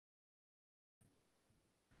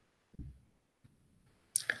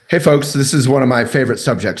Hey, folks, this is one of my favorite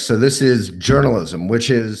subjects. So this is journalism, which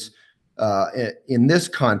is, in this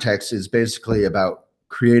context, is basically about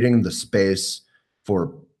creating the space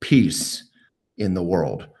for peace in the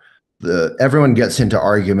world. Everyone gets into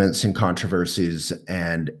arguments and controversies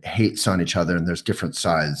and hates on each other, and there's different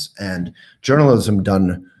sides. And journalism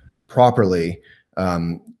done properly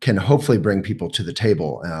can hopefully bring people to the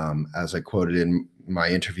table. As I quoted in my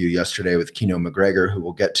interview yesterday with Kino McGregor, who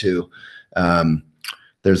we'll get to,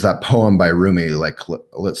 there's that poem by Rumi, like,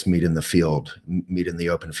 let's meet in the field, meet in the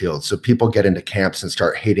open field. So people get into camps and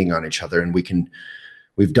start hating on each other. And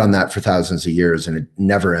we've done that for thousands of years and it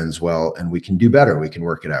never ends well. And we can do better. We can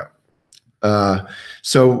work it out.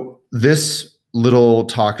 So this little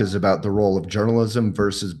talk is about the role of journalism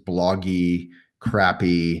versus bloggy,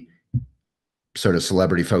 crappy, sort of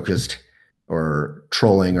celebrity focused or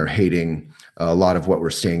trolling or hating a lot of what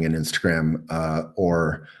we're seeing in Instagram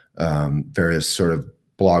or various sort of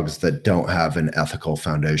blogs that don't have an ethical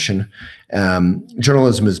foundation.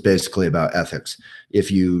 Journalism is basically about ethics.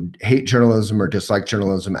 If you hate journalism or dislike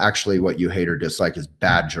journalism, actually what you hate or dislike is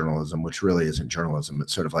bad journalism, which really isn't journalism.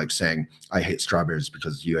 It's sort of like saying, I hate strawberries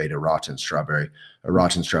because you ate a rotten strawberry. A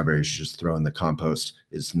rotten strawberry you should just throw in the compost.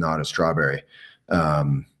 It's not a strawberry.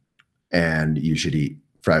 And you should eat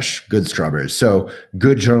fresh, good strawberries. So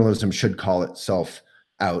good journalism should call itself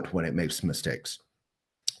out when it makes mistakes.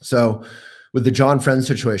 So with the John Friend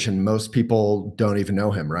situation, most people don't even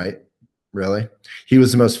know him, right? Really? He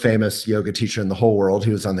was the most famous yoga teacher in the whole world.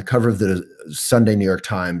 He was on the cover of the Sunday New York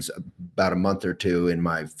Times about a month or two in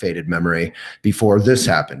my faded memory before this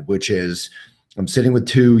happened, which is I'm sitting with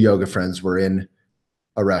two yoga friends. We're in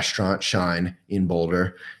a restaurant, Shine, in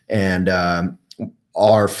Boulder, and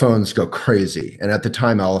our phones go crazy. And at the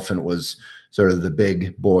time, Elephant was sort of the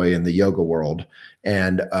big boy in the yoga world.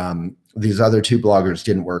 And these other two bloggers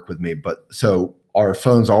didn't work with me, but so our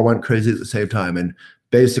phones all went crazy at the same time. And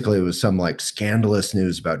basically it was some like scandalous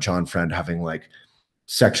news about John Friend having like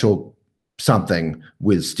sexual something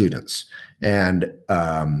with students. And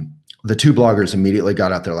the two bloggers immediately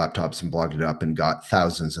got out their laptops and blogged it up and got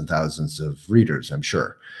thousands and thousands of readers, I'm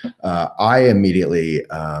sure. I immediately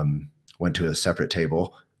went to a separate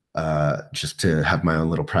table just to have my own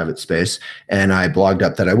little private space. And I blogged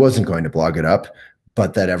up that I wasn't going to blog it up,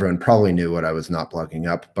 but that everyone probably knew what I was not blogging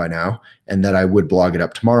up by now, and that I would blog it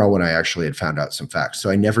up tomorrow when I actually had found out some facts. So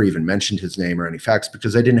I never even mentioned his name or any facts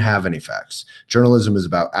because I didn't have any facts. Journalism is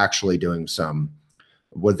about actually doing some,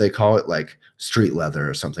 what do they call it? Like street leather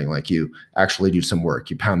or something. Like you actually do some work,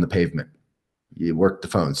 you pound the pavement, you work the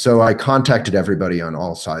phone. So I contacted everybody on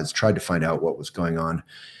all sides, tried to find out what was going on.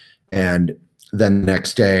 And then the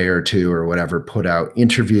next day or two or whatever, put out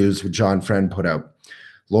interviews with John Friend, put out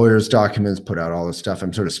lawyers' documents, put out all this stuff.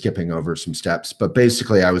 I'm sort of skipping over some steps, but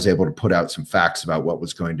basically I was able to put out some facts about what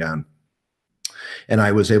was going down. And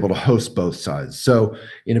I was able to host both sides. So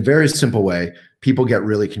in a very simple way, people get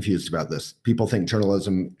really confused about this. People think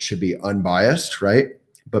journalism should be unbiased, right?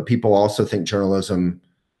 But people also think journalism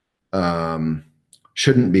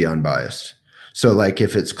shouldn't be unbiased. So like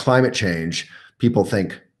if it's climate change, people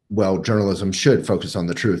think, well, journalism should focus on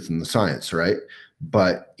the truth and the science, right?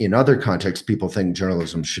 But in other contexts, people think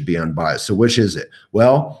journalism should be unbiased. So which is it?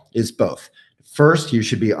 Well, it's both. First, you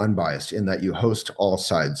should be unbiased in that you host all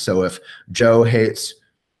sides. So if Joe hates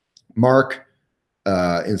Mark,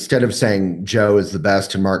 instead of saying Joe is the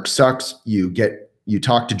best and Mark sucks, you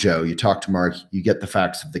talk to Joe, you talk to Mark, you get the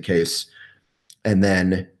facts of the case, and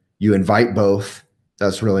then you invite both.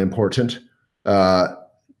 That's really important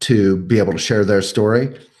to be able to share their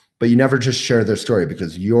story. But you never just share their story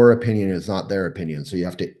because your opinion is not their opinion. So you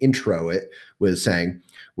have to intro it with saying,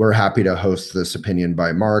 we're happy to host this opinion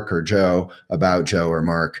by Mark or Joe about Joe or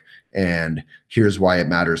Mark. And here's why it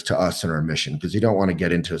matters to us and our mission. Because you don't want to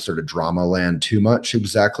get into sort of drama land too much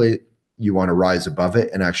exactly. You want to rise above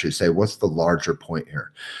it and actually say, what's the larger point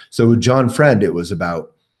here? So with John Friend, it was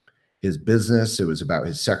about his business. It was about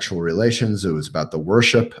his sexual relations. It was about the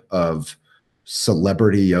worship of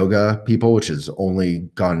celebrity yoga people, which has only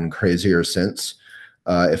gone crazier since,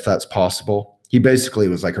 if that's possible. He basically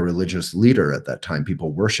was like a religious leader at that time.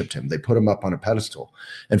 People worshiped him. They put him up on a pedestal.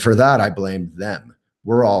 And for that, I blamed them.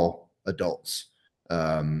 We're all adults.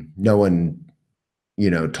 No one,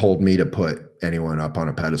 told me to put anyone up on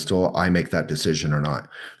a pedestal. I make that decision or not.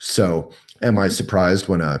 So am I surprised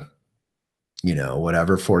when a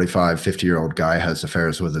whatever 45, 50-year-old guy has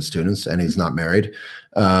affairs with his students and he's not married?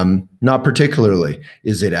 Not particularly.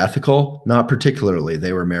 Is it ethical? Not particularly.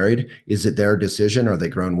 They were married. Is it their decision? Are they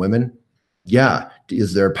grown women? Yeah.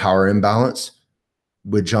 Is there a power imbalance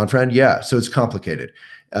with John Friend? Yeah. So it's complicated.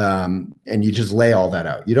 And you just lay all that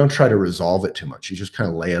out. You don't try to resolve it too much. You just kind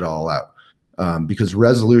of lay it all out. Because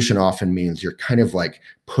resolution often means you're kind of like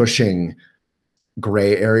pushing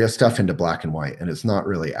gray area stuff into black and white, and it's not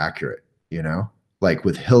really accurate, you know? Like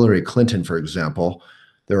with Hillary Clinton, for example,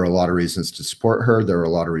 there are a lot of reasons to support her. There are a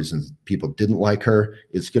lot of reasons people didn't like her.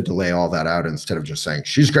 It's good to lay all that out instead of just saying,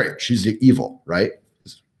 she's great, she's evil, right?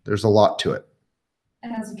 There's a lot to it.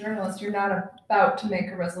 And as a journalist, you're not about to make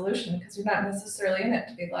a resolution because you're not necessarily in it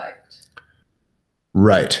to be liked.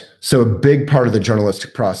 Right. So a big part of the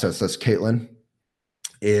journalistic process, that's Caitlin,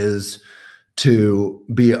 is to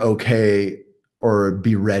be okay or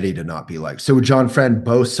be ready to not be liked. So with John Friend,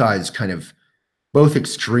 both sides both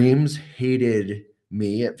extremes hated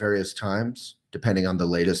me at various times, depending on the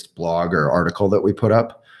latest blog or article that we put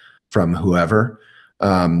up from whoever.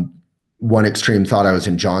 One extreme thought I was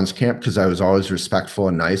in John's camp because I was always respectful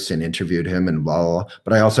and nice and interviewed him and blah, blah, blah.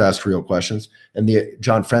 But I also asked real questions. And the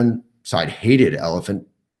John Friend side hated Elephant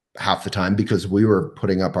half the time because we were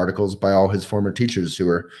putting up articles by all his former teachers who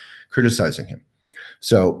were criticizing him.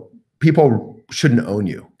 So people shouldn't own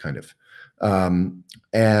you, kind of.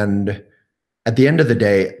 And at the end of the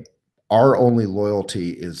day, our only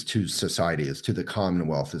loyalty is to society, is to the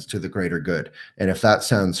Commonwealth, is to the greater good. And if that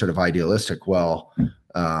sounds sort of idealistic, well,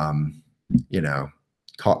 you know,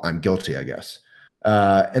 I'm guilty, I guess.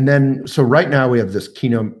 And then, so right now we have this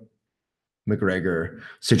Kino McGregor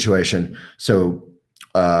situation. So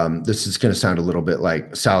this is going to sound a little bit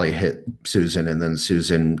like Sally hit Susan and then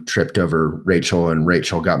Susan tripped over Rachel and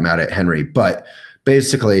Rachel got mad at Henry. But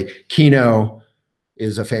basically, Kino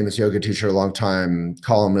is a famous yoga teacher, a long time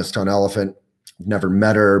columnist on Elephant. Never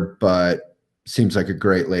met her, but seems like a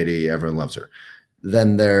great lady. Everyone loves her.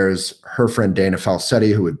 Then there's her friend Dana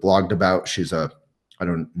Falsetti, who had blogged about. She's I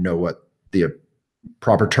don't know what the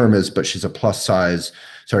proper term is, but she's a plus size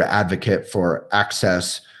sort of advocate for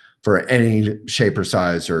access for any shape or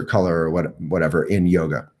size or color or whatever in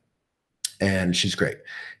yoga. And she's great.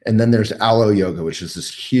 And then there's Aloe Yoga, which is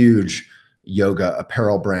this huge yoga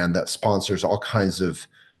apparel brand that sponsors all kinds of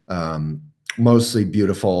mostly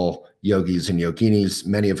beautiful yogis and yoginis,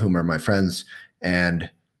 many of whom are my friends, and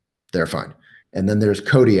they're fine. And then there's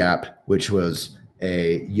Cody app, which was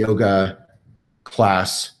a yoga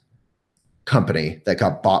class company that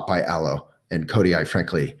got bought by Aloe. And Cody, I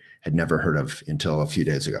frankly had never heard of until a few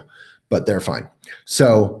days ago, but they're fine.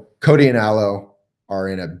 So Cody and Aloe are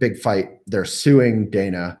in a big fight. They're suing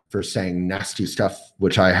Dana for saying nasty stuff,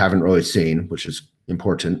 which I haven't really seen, which is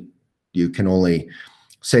important. You can only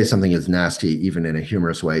say something is nasty, even in a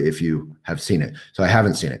humorous way, if you have seen it. So I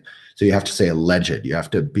haven't seen it. So you have to say alleged. You have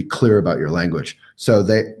to be clear about your language. So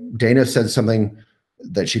Dana said something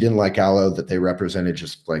that she didn't like Aloe, that they represented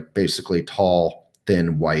just like basically tall,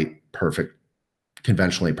 thin, white, perfect,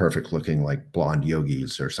 conventionally perfect looking like blonde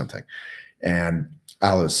yogis or something. And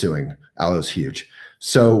Aloe's suing. Aloe's huge.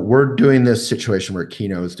 So we're doing this situation where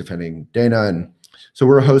Kino is defending Dana. And so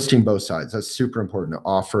we're hosting both sides. That's super important to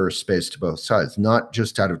offer space to both sides, not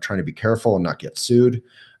just out of trying to be careful and not get sued.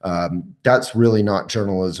 That's really not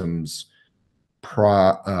journalism's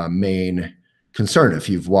main concern. If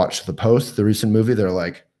you've watched The Post, the recent movie, they're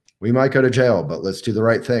like, we might go to jail, but let's do the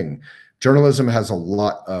right thing. Journalism has a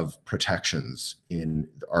lot of protections in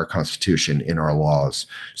our Constitution, in our laws.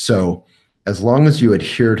 So as long as you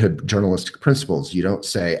adhere to journalistic principles, you don't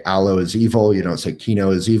say Aloe is evil, you don't say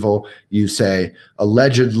Kino is evil, you say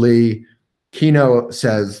allegedly, Kino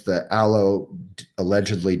says that Aloe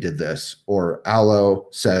allegedly did this, or Aloe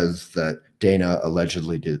says that Dana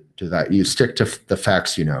allegedly did that. You stick to the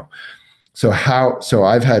facts you know. So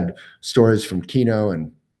I've had stories from Kino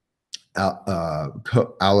and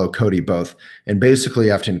Aloe Cody both, and basically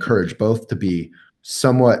you have to encourage both to be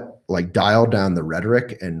somewhat like dial down the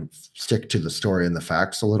rhetoric and stick to the story and the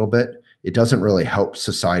facts a little bit. It doesn't really help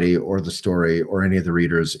society or the story or any of the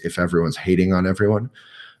readers if everyone's hating on everyone.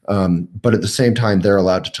 But at the same time, they're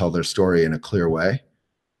allowed to tell their story in a clear way.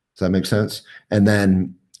 Does that make sense? And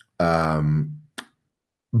then,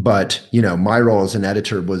 but you know, my role as an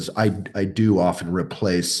editor was I do often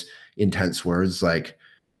replace intense words like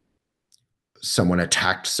someone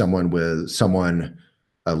attacked someone with someone,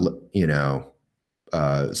 you know,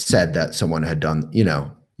 said that someone had done, you know,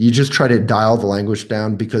 you just try to dial the language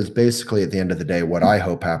down, because basically at the end of the day, what I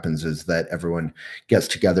hope happens is that everyone gets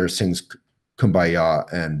together, sings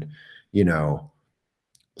Kumbaya, and, you know,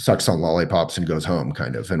 sucks on lollipops and goes home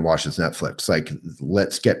kind of and watches Netflix. Like,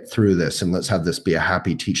 let's get through this and let's have this be a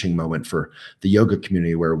happy teaching moment for the yoga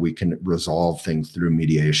community where we can resolve things through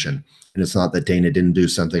mediation. And it's not that Dana didn't do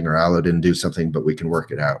something or Aloe didn't do something, but we can work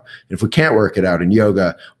it out. And if we can't work it out in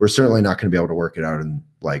yoga, we're certainly not going to be able to work it out in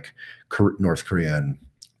like North Korea and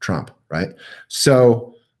Trump, right?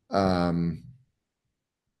 So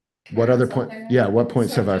what other point? Yeah, what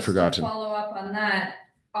points have I forgotten? To follow up on that,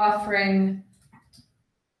 offering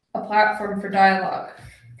a platform for dialogue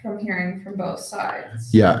from hearing from both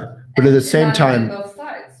sides. Yeah, but at the same time, both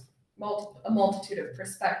sides, a multitude of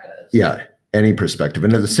perspectives. Yeah, any perspective,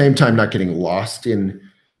 and at the same time, not getting lost in,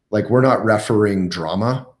 like, we're not refereeing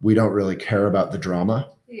drama. We don't really care about the drama.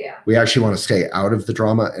 Yeah, we actually want to stay out of the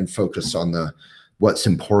drama and focus on what's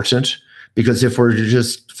important. Because if we're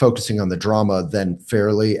just focusing on the drama, then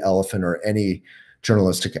Fairly, Elephant, or any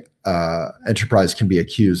journalistic enterprise can be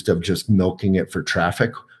accused of just milking it for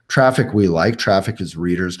traffic. Traffic we like. Traffic is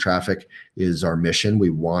readers. Traffic is our mission. We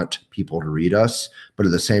want people to read us, but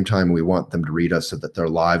at the same time, we want them to read us so that their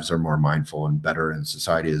lives are more mindful and better, and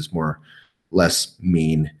society is less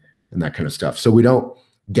mean and that kind of stuff. So we don't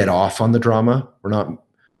get off on the drama. We're not,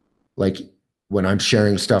 like, when I'm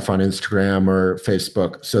sharing stuff on Instagram or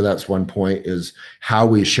Facebook. So that's one point, is how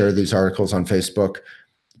we share these articles on Facebook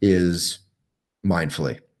is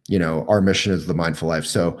mindfully. Our mission is the mindful life.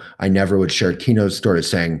 So I never would share Kino's story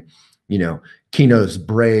saying, Kino's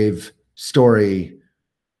brave story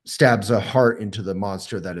stabs a heart into the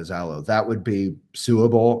monster that is aloe. That would be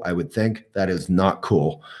suable, I would think. That is not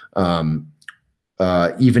cool.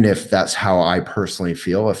 Even if that's how I personally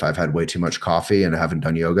feel, if I've had way too much coffee and I haven't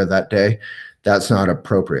done yoga that day, that's not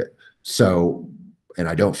appropriate. So, and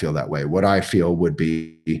I don't feel that way. What I feel would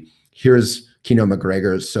be, here's Kino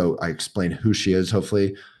McGregor. So I explain who she is,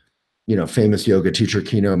 hopefully. Famous yoga teacher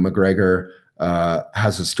Kino McGregor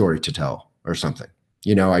has a story to tell or something.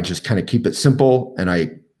 I just kind of keep it simple, and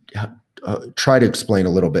I try to explain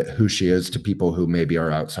a little bit who she is to people who maybe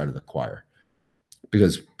are outside of the choir,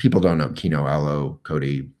 because people don't know Kino, Aloe,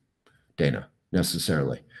 Cody, Dana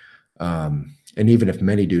necessarily. And even if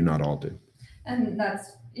many do, not all do. And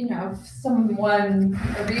that's, if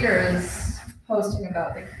a reader is posting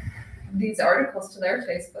about these articles to their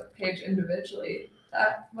Facebook page individually,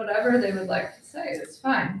 that whatever they would like to say is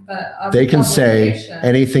fine. But they can say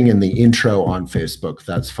anything in the intro on Facebook.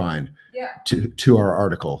 That's fine. Yeah. To our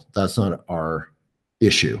article. That's not our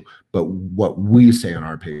issue. But what we say on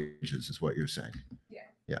our pages is what you're saying. Yeah.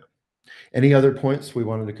 Yeah. Any other points we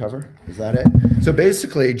wanted to cover? Is that it? So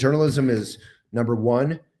basically, journalism is, number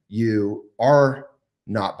one, you are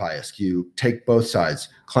not biased. You take both sides.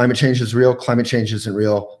 Climate change is real. Climate change isn't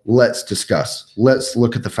real. Let's discuss. Let's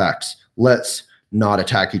look at the facts. Let's not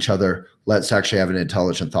attack each other. Let's actually have an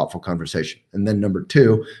intelligent, thoughtful conversation. And then number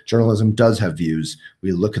two, journalism does have views.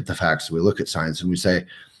 We look at the facts, we look at science, and we say,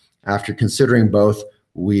 after considering both,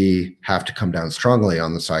 we have to come down strongly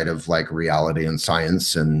on the side of, like, reality and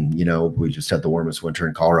science. And, we just had the warmest winter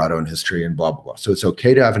in Colorado in history and blah, blah, blah. So it's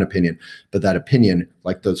okay to have an opinion, but that opinion,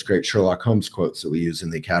 like those great Sherlock Holmes quotes that we use in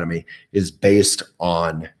the academy, is based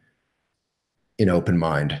on an open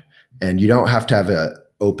mind. And you don't have to have an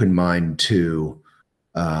open mind to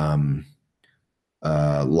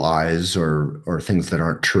lies or things that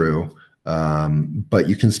aren't true. But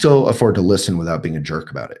you can still afford to listen without being a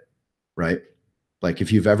jerk about it, right? Like,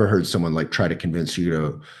 if you've ever heard someone, like, try to convince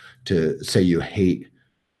you to say you hate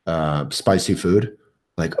spicy food,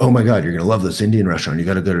 like, oh my God, you're going to love this Indian restaurant. You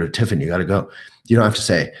got to go to Tiffin. You got to go. You don't have to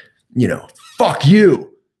say, fuck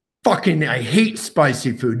you. Fucking, I hate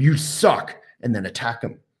spicy food. You suck. And then attack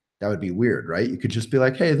them. That would be weird, right? You could just be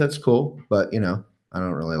like, hey, that's cool. But, I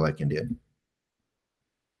don't really like Indian.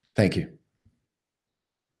 Thank you.